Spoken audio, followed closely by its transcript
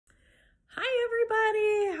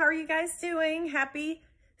How are you guys doing? Happy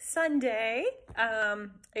Sunday.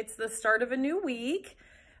 It's the start of a new week.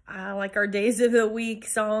 Like our days of the week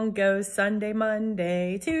song goes, Sunday,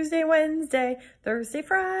 Monday, Tuesday, Wednesday, Thursday,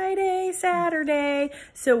 Friday, Saturday.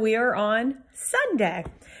 So we are on Sunday.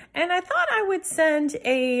 And I thought I would send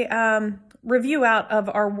a review out of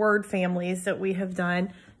our word families that we have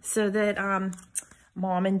done so that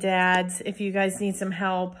mom and dads, if you guys need some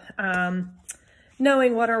help,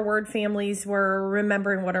 knowing what our word families were,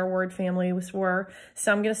 remembering what our word families were.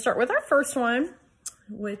 So I'm going to start with our first one,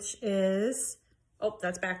 which is, oh,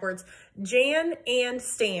 that's backwards, Jan and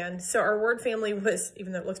Stan. So our word family was,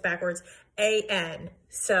 even though it looks backwards, A-N.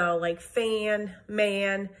 So like fan,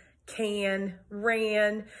 man, can,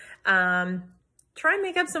 ran. Try and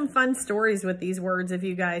make up some fun stories with these words if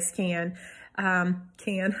you guys can.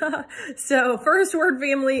 So first word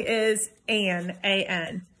family is an,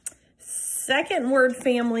 A-N. Second word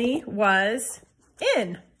family was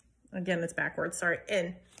in. Again, it's backwards, sorry,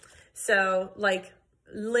 in. So like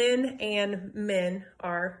Lynn and Min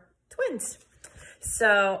are twins.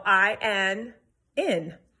 So I-N,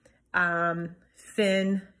 in.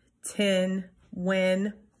 Fin, tin,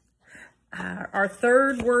 win. Our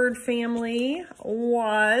third word family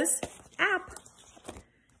was app.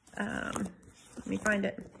 Let me find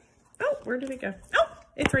it. Oh, where did it go? Oh,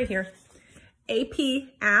 it's right here. AP,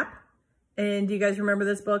 app. And do you guys remember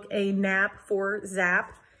this book? A nap for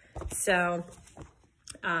zap. So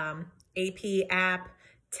AP, app,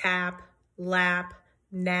 tap, lap,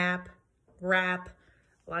 nap, rap.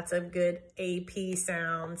 Lots of good AP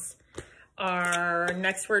sounds. Our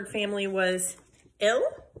next word family was ill,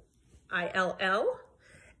 I-L-L.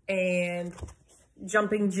 And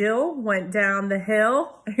Jumping Jill went down the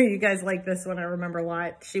hill. You guys like this one, I remember a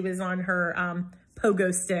lot. She was on her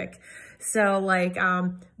pogo stick. So like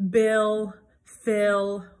Bill,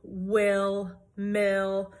 Phil, Will,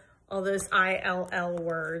 Mill, all those I-L-L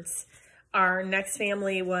words. Our next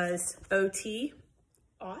family was O-T,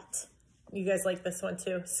 Ot. You guys like this one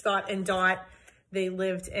too. Scott and Dot, they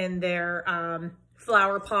lived in their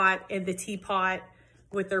flower pot in the teapot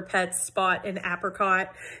with their pets Spot and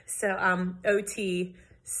Apricot. So O-T,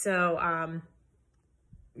 so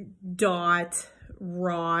Dot,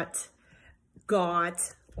 Rot,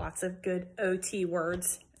 Got, lots of good OT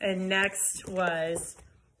words. And next was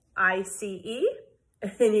I-C-E.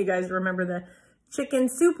 And you guys remember the chicken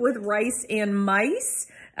soup with rice and mice.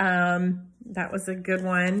 That was a good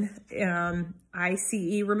one.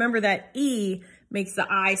 I-C-E. Remember that E makes the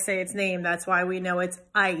I say its name. That's why we know it's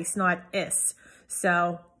ice, not is.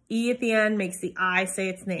 So E at the end makes the I say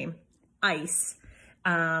its name. Ice.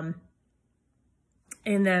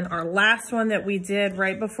 And then our last one that we did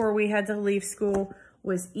right before we had to leave school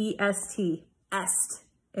was E-S-T, est,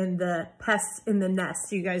 and the pest in the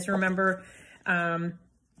nest. You guys remember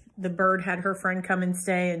the bird had her friend come and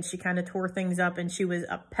stay and she kind of tore things up and she was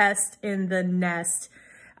a pest in the nest.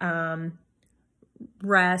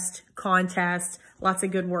 Rest, contest, lots of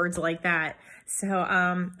good words like that.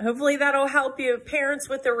 So hopefully that'll help you parents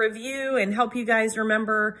with the review and help you guys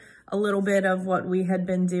remember a little bit of what we had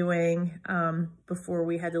been doing before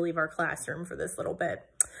we had to leave our classroom for this little bit.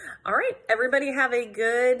 All right, everybody have a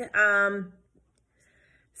good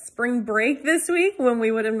spring break this week when we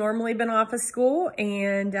would have normally been off of school,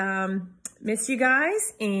 and miss you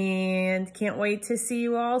guys and can't wait to see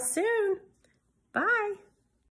you all soon. Bye.